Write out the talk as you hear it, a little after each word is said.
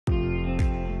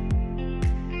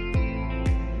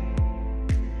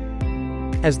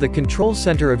As the control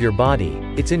center of your body,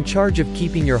 it's in charge of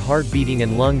keeping your heart beating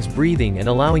and lungs breathing and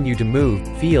allowing you to move,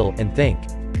 feel, and think.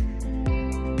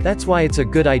 That's why it's a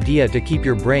good idea to keep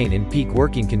your brain in peak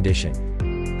working condition.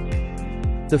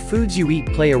 The foods you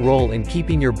eat play a role in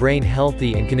keeping your brain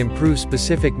healthy and can improve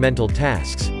specific mental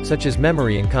tasks, such as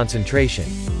memory and concentration.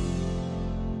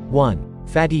 1.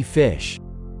 Fatty fish.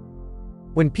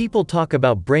 When people talk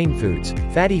about brain foods,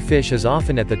 fatty fish is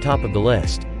often at the top of the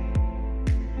list.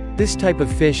 This type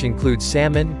of fish includes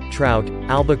salmon, trout,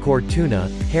 albacore tuna,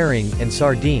 herring, and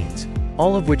sardines,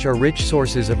 all of which are rich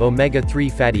sources of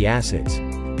omega-3 fatty acids.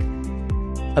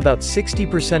 About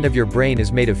 60% of your brain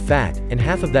is made of fat, and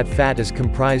half of that fat is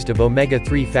comprised of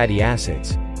omega-3 fatty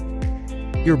acids.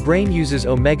 Your brain uses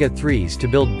omega-3s to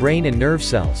build brain and nerve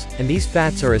cells, and these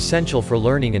fats are essential for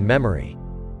learning and memory.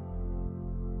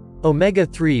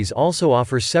 Omega-3s also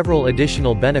offer several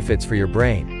additional benefits for your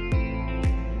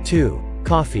brain. 2.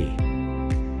 Coffee.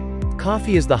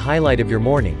 Coffee is the highlight of your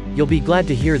morning. You'll be glad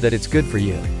to hear that it's good for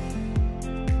you.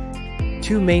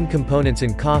 Two main components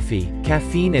in coffee,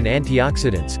 caffeine and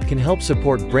antioxidants, can help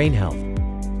support brain health.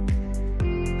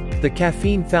 The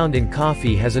caffeine found in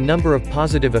coffee has a number of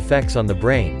positive effects on the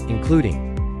brain, including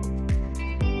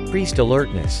increased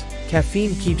alertness.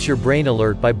 Caffeine keeps your brain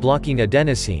alert by blocking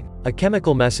adenosine, a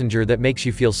chemical messenger that makes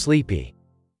you feel sleepy.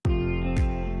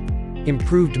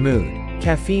 Improved mood.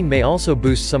 Caffeine may also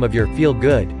boost some of your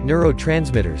feel-good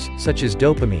neurotransmitters, such as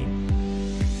dopamine.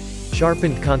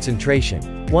 Sharpened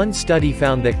concentration. One study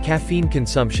found that caffeine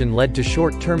consumption led to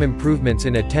short-term improvements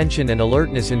in attention and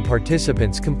alertness in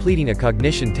participants completing a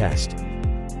cognition test.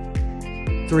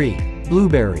 3.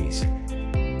 Blueberries.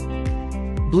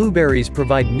 Blueberries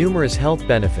provide numerous health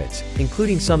benefits,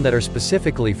 including some that are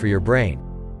specifically for your brain.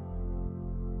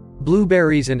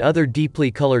 Blueberries and other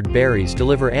deeply colored berries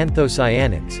deliver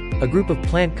anthocyanins, a group of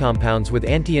plant compounds with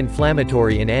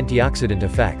anti-inflammatory and antioxidant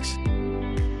effects.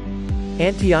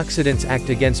 Antioxidants act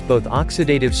against both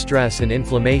oxidative stress and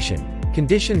inflammation,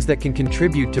 conditions that can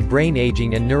contribute to brain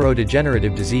aging and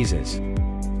neurodegenerative diseases.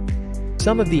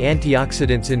 Some of the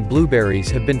antioxidants in blueberries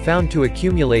have been found to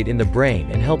accumulate in the brain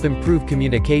and help improve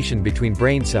communication between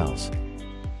brain cells.